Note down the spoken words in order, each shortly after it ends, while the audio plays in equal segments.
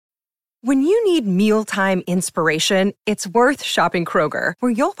When you need mealtime inspiration, it's worth shopping Kroger,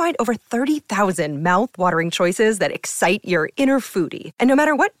 where you'll find over 30,000 mouth-watering choices that excite your inner foodie. And no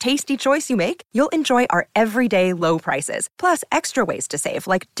matter what tasty choice you make, you'll enjoy our everyday low prices, plus extra ways to save,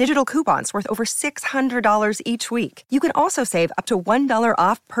 like digital coupons worth over $600 each week. You can also save up to $1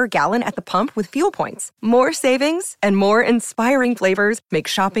 off per gallon at the pump with fuel points. More savings and more inspiring flavors make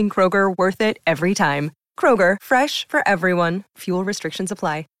shopping Kroger worth it every time. Kroger, fresh for everyone. Fuel restrictions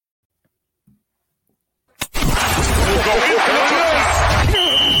apply.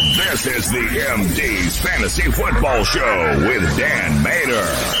 This is the MD's Fantasy Football Show with Dan Mader,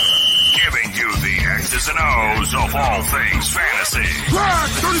 giving you the X's and O's of all things fantasy.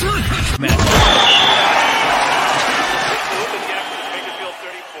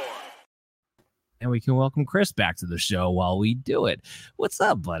 And we can welcome Chris back to the show while we do it. What's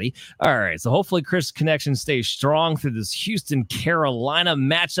up, buddy? All right, so hopefully Chris' connection stays strong through this Houston-Carolina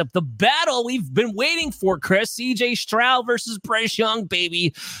matchup. The battle we've been waiting for, Chris. C.J. Stroud versus Bryce Young,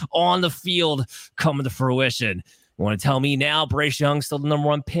 baby, on the field, coming to fruition. You want to tell me now Bryce Young still the number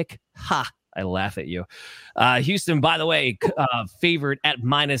one pick? Ha! I laugh at you. Houston, by the way, favored at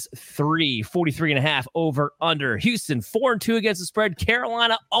 -3, 43.5 over under. Houston 4-2 against the spread.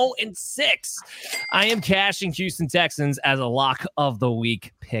 Carolina 0-6. I am cashing Houston Texans as a lock of the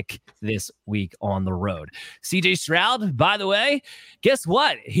week pick this week on the road. CJ Stroud, by the way, guess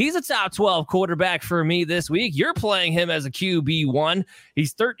what? He's a top 12 quarterback for me this week. You're playing him as a QB1.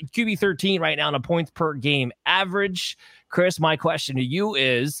 He's QB 13 right now on a points per game average. Chris, my question to you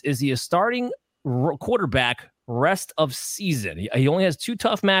is he a starting quarterback rest of season? He only has 2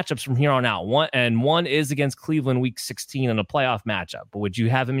 tough matchups from here on out. One is against Cleveland week 16 in a playoff matchup. But would you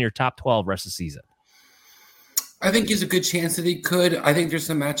have him in your top 12 rest of season? I think there's a good chance that he could. I think there's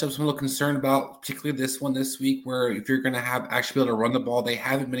some matchups I'm a little concerned about, particularly this one this week, where if you're going to actually be able to run the ball, they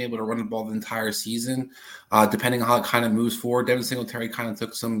haven't been able to run the ball the entire season, depending on how it kind of moves forward. Devin Singletary kind of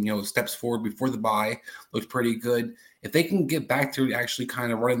took some steps forward before the bye, looked pretty good. If they can get back to actually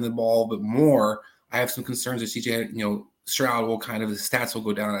kind of running the ball a bit more, I have some concerns that CJ, Stroud will his stats will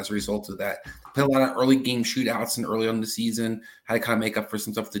go down as a result of that. Played a lot of early game shootouts and early on in the season, had to kind of make up for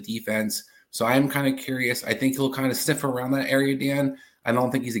some stuff with the defense. So I am kind of curious. I think he'll kind of sniff around that area, Dan. I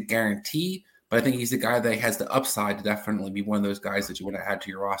don't think he's a guarantee, but I think he's a guy that has the upside to definitely be one of those guys that you want to add to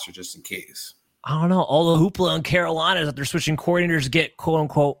your roster just in case. I don't know. All the hoopla in Carolina is that they're switching coordinators to get quote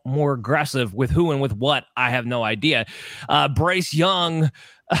unquote more aggressive with who and with what. I have no idea. Bryce Young,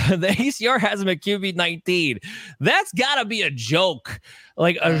 the ACR has him at QB 19. That's got to be a joke.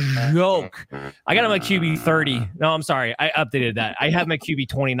 Like a joke. I got him at QB 30. No, I'm sorry. I updated that. I have him at QB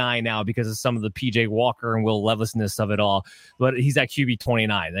 29 now because of some of the PJ Walker and Will Levisness of it all. But he's at QB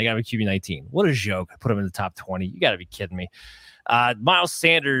 29. They got him at QB 19. What a joke. I put him in the top 20. You got to be kidding me. Miles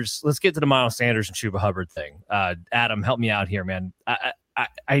Sanders. Let's get to the Miles Sanders and Chuba Hubbard thing. Adam, help me out here, man.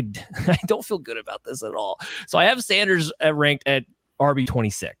 I don't feel good about this at all. So I have Sanders ranked at RB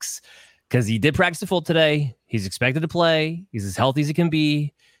 26 because he did practice the full today. He's expected to play. He's as healthy as he can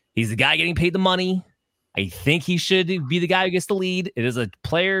be. He's the guy getting paid the money. I think he should be the guy who gets the lead. It is a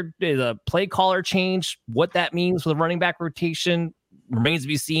play caller change. What that means for the running back rotation remains to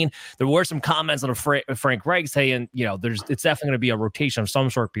be seen. There were some comments on Frank Reich saying, it's definitely going to be a rotation of some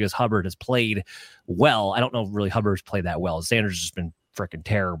sort because Hubbard has played well. I don't know if really Hubbard's played that well. Sanders has just been freaking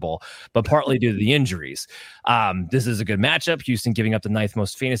terrible, but partly due to the injuries. This is a good matchup. Houston giving up the 9th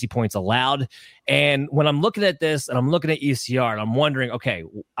most fantasy points allowed. And when I'm looking at this and I'm looking at ECR and I'm wondering, okay,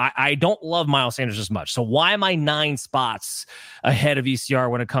 I don't love Miles Sanders as much. So why am I 9 spots ahead of ECR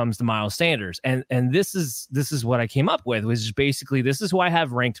when it comes to Miles Sanders? And this is what I came up with, which is basically, this is who I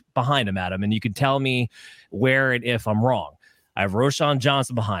have ranked behind him, Adam. And you can tell me where and if I'm wrong. I have Roschon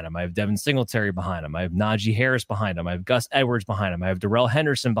Johnson behind him. I have Devin Singletary behind him. I have Najee Harris behind him. I have Gus Edwards behind him. I have Darrell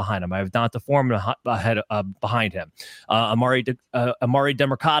Henderson behind him. I have Donta Foreman behind him. Amari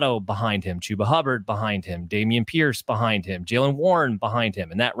Demercado behind him. Chuba Hubbard behind him. Damian Pierce behind him. Jalen Warren behind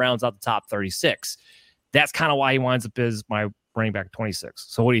him. And that rounds out the top 36. That's kind of why he winds up as my running back 26.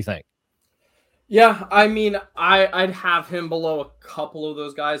 So what do you think? Yeah, I mean, I'd have him below a couple of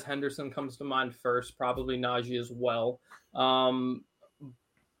those guys. Henderson comes to mind first, probably Najee as well. But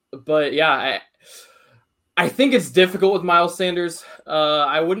yeah, I think it's difficult with Miles Sanders.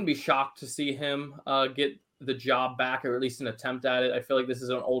 I wouldn't be shocked to see him get the job back, or at least an attempt at it. I feel like this is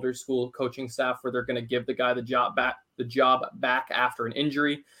an older school coaching staff where they're going to give the guy the job back after an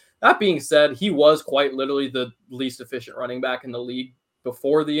injury. That being said, he was quite literally the least efficient running back in the league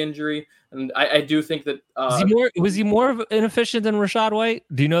before the injury. And I do think that was he more inefficient than Rachaad White?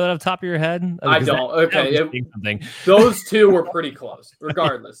 Do you know that off the top of your head? I don't. Okay. Those two were pretty close,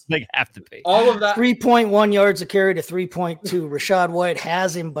 regardless. They have to be. All of that 3.1 yards a carry to 3.2. Rachaad White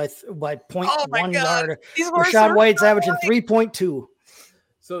has him by 0.1 yard. Rachaad White's averaging 3.2.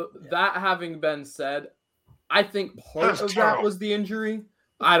 So that having been said, I think part of that was the injury.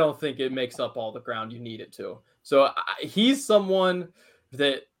 I don't think it makes up all the ground you need it to. So he's someone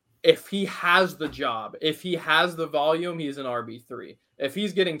that if he has the job, if he has the volume, he's an RB3. If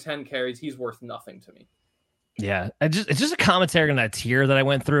he's getting 10 carries, he's worth nothing to me. Yeah, it's just a commentary on that tier that I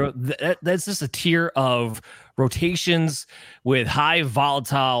went through. That's just a tier of rotations with high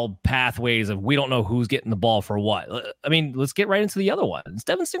volatile pathways of we don't know who's getting the ball for what. I mean, let's get right into the other one. It's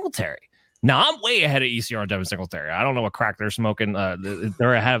Devin Singletary. Now, I'm way ahead of ECR on Devin Singletary. I don't know what crack they're smoking. I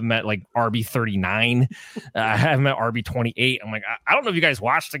have him at like RB39. I have him at RB28. I'm like, I don't know if you guys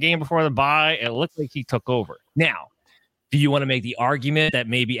watched the game before the bye. It looked like he took over. Now, do you want to make the argument that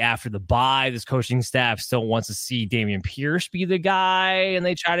maybe after the bye, this coaching staff still wants to see Dameon Pierce be the guy and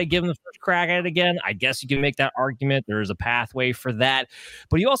they try to give him the first crack at it again? I guess you can make that argument. There is a pathway for that.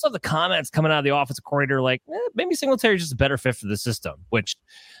 But you also have the comments coming out of the offensive coordinator like, maybe Singletary is just a better fit for the system, which,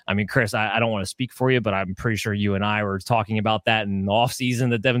 I mean, Chris, I don't want to speak for you, but I'm pretty sure you and I were talking about that in the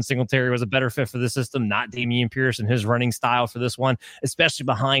offseason that Devin Singletary was a better fit for the system, not Dameon Pierce and his running style for this one, especially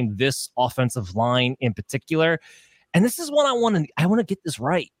behind this offensive line in particular. And this is what I want to get this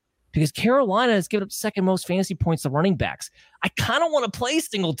right because Carolina has given up second most fantasy points to running backs. I kind of want to play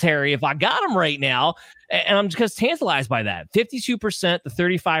Singletary if I got him right now. And I'm just tantalized by that. 52% to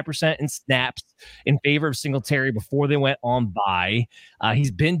 35% in snaps in favor of Singletary before they went on bye.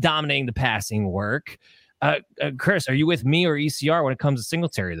 He's been dominating the passing work. Chris, are you with me or ECR when it comes to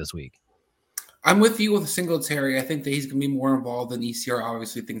Singletary this week? I'm with you with Singletary. I think that he's going to be more involved than ECR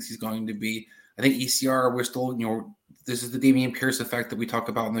obviously thinks he's going to be. I think ECR, we're still, this is the Dameon Pierce effect that we talk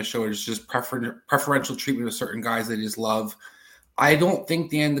about on the show. It's just preferential treatment of certain guys that they just love. I don't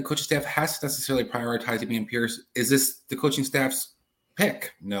think, Dan, the coaching staff has to necessarily prioritize Dameon Pierce. Is this the coaching staff's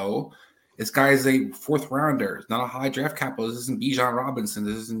pick? No. This guy is a fourth rounder. It's not a high draft capital. This isn't Bijan Robinson.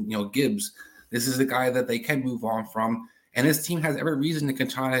 This isn't, Gibbs. This is the guy that they can move on from. And this team has every reason to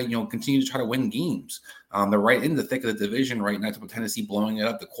continue to try to win games. They're right in the thick of the division right now. With Tennessee blowing it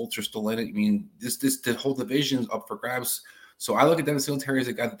up, the Colts are still in it. I mean, the whole division's up for grabs. So I look at Devin Singletary as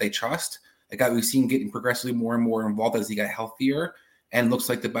a guy that they trust, a guy we've seen getting progressively more and more involved as he got healthier, and looks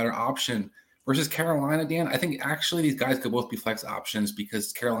like the better option. Versus Carolina, Dan, I think actually these guys could both be flex options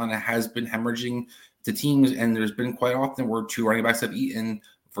because Carolina has been hemorrhaging to teams, and there's been quite often where two running backs have eaten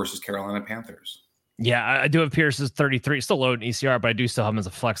versus Carolina Panthers. Yeah, I do have Pierce as 33, still low in ECR, but I do still have him as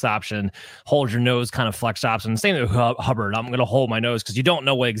a flex option. Hold your nose kind of flex option. Same with Hubbard. I'm going to hold my nose because you don't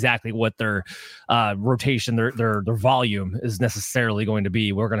know exactly what their rotation, their volume is necessarily going to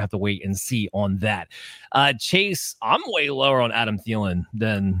be. We're going to have to wait and see on that. Chase, I'm way lower on Adam Thielen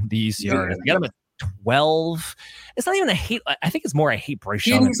than the ECR. I got him at 12. It's not even a hate. I think it's more I hate Bryce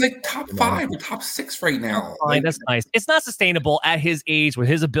Young. He's like top 5 or top 6 right now. Fine, that's nice. It's not sustainable at his age, with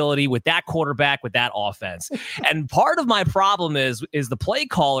his ability, with that quarterback, with that offense. And part of my problem is the play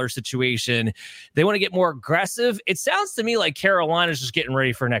caller situation. They want to get more aggressive. It sounds to me like Carolina's just getting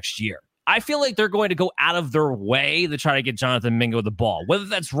ready for next year. I feel like they're going to go out of their way to try to get Jonathan Mingo the ball. Whether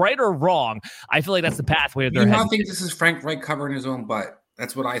that's right or wrong, I feel like that's the pathway that they're heading. I think this is Frank Reich covering his own butt.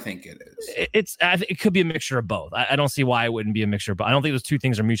 That's what I think it is. It could be a mixture of both. I don't see why it wouldn't be a mixture, but I don't think those two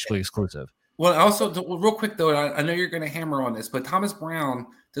things are mutually exclusive. Well, also, real quick, though, I know you're going to hammer on this, but Thomas Brown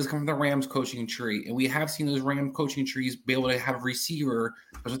does come from the Rams coaching tree, and we have seen those Rams coaching trees be able to have a receiver,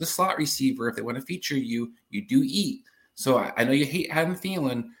 because with the slot receiver, if they want to feature you, you do eat. So I know you hate Adam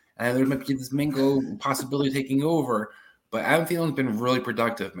Thielen, and there might be this Mingo possibility taking over, but Adam Thielen's been really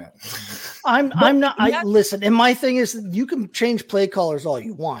productive, man. Listen, and my thing is you can change play callers all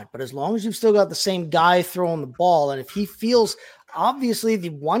you want, but as long as you've still got the same guy throwing the ball, and if he feels, obviously the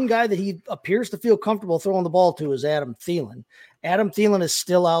one guy that he appears to feel comfortable throwing the ball to is Adam Thielen. Adam Thielen is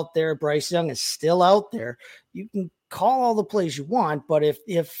still out there. Bryce Young is still out there. You can call all the plays you want, but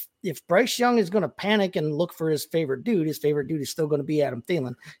if Bryce Young is going to panic and look for his favorite dude is still going to be Adam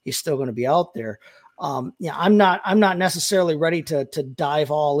Thielen. He's still going to be out there. I'm not necessarily ready to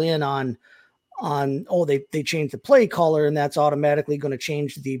dive all in on they changed the play caller and that's automatically going to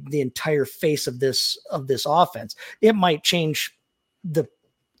change the entire face of this offense. It might change the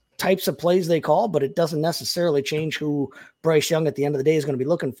types of plays they call, but it doesn't necessarily change who Bryce Young at the end of the day is going to be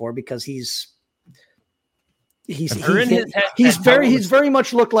looking for, because he's He's very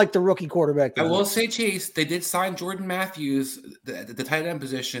much looked like the rookie quarterback. I will say, Chase, they did sign Jordan Matthews, the tight end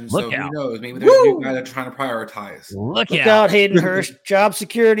position. So who knows? Maybe there's a new guy they're trying to prioritize. Look out, Hayden Hurst. Job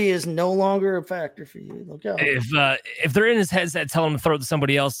security is no longer a factor for you. Look out. If they're in his headset telling him to throw it to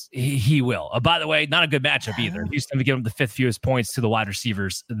somebody else, he will. By the way, not a good matchup either. Houston to give him the 5th fewest points to the wide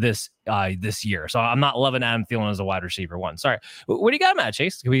receivers this year. So I'm not loving Adam Thielen as a wide receiver one. Sorry. What do you got, Matt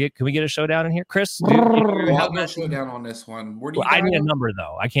Chase? Can we get a showdown in here? Chris? No showdown on this one. Where do you I need a number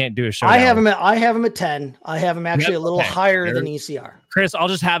though. I can't do a showdown. I have him at 10. I have him actually a little higher than ECR. Chris, I'll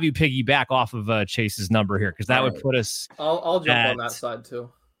just have you piggyback off of Chase's number here because that would put us. I'll jump on that side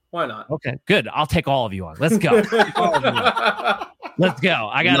too. Why not? Okay, good. I'll take all of you on. Let's go. Let's go.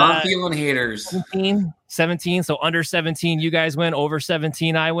 I got not feeling haters. 17. So under 17, you guys win. Over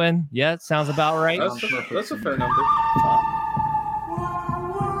 17, I win. Yeah, sounds about right. That's a fair number.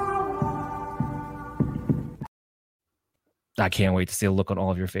 I can't wait to see a look on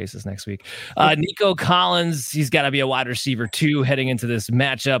all of your faces next week. Nico Collins, he's got to be a wide receiver too heading into this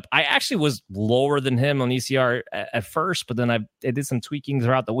matchup. I actually was lower than him on ECR at first, but then I did some tweaking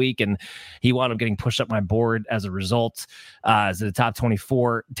throughout the week, and he wound up getting pushed up my board as a result. As the top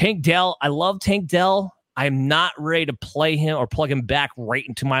 24. Tank Dell, I love Tank Dell. I'm not ready to play him or plug him back right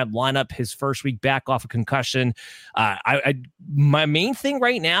into my lineup. His first week back off a concussion. My main thing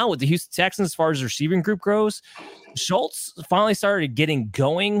right now with the Houston Texans, as far as the receiving group goes, Schultz finally started getting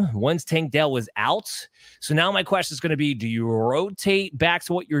going once Tank Dell was out. So now my question is going to be, do you rotate back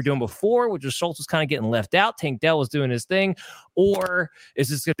to what you were doing before, which was Schultz was kind of getting left out, Tank Dell was doing his thing, or is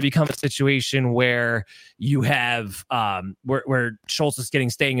this going to become a situation where you have where Schultz is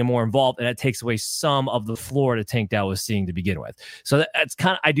staying more involved, and that takes away some of the floor that Tank Dell was seeing to begin with? So that's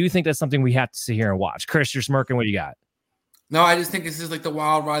I do think that's something we have to sit here and watch. Chris, you're smirking. What do you got? No, I just think this is like the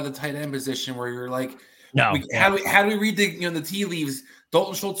wild ride of the tight end position where you're like, no. How do we read the tea leaves?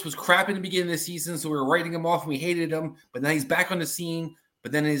 Dalton Schultz was crap in the beginning of the season, so we were writing him off and we hated him. But now he's back on the scene.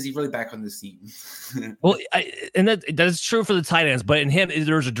 But then is he really back on the scene? Well, and that is true for the tight ends. But in him,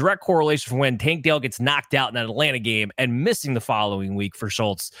 there's a direct correlation from when Tank Dell gets knocked out in that Atlanta game and missing the following week for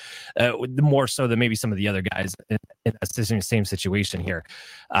Schultz, more so than maybe some of the other guys in the same situation here.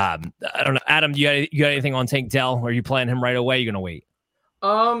 I don't know, Adam. You got anything on Tank Dell? Are you playing him right away? You're gonna wait.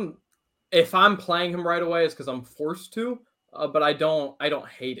 If I'm playing him right away, it's because I'm forced to. But I don't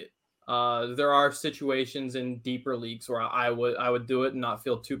hate it. There are situations in deeper leagues where I would do it and not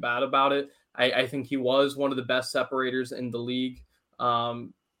feel too bad about it. I think he was one of the best separators in the league.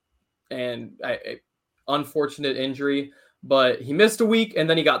 Unfortunate injury, but he missed a week and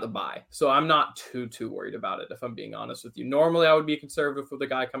then he got the bye. So I'm not too worried about it, if I'm being honest with you. Normally I would be conservative with the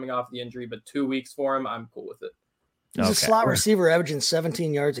guy coming off the injury, but 2 weeks for him, I'm cool with it. He's a slot receiver averaging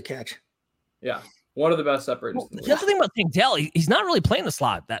 17 yards a catch. Yeah. One of the best separators. The other thing about Tank Dell, he's not really playing the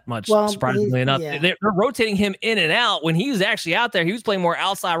slot that much, surprisingly enough. Yeah. They're rotating him in and out. When he was actually out there, he was playing more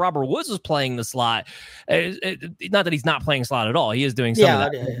outside. Robert Woods was playing the slot. Not that he's not playing slot at all. He is doing some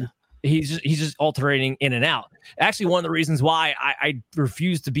of that. Yeah. He's just alternating in and out. Actually, one of the reasons why I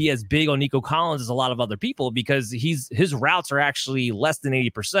refuse to be as big on Nico Collins as a lot of other people, because his routes are actually less than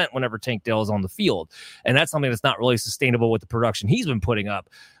 80% whenever Tank Dell is on the field. And that's something that's not really sustainable with the production he's been putting up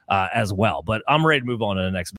as well. But I'm ready to move on to the next.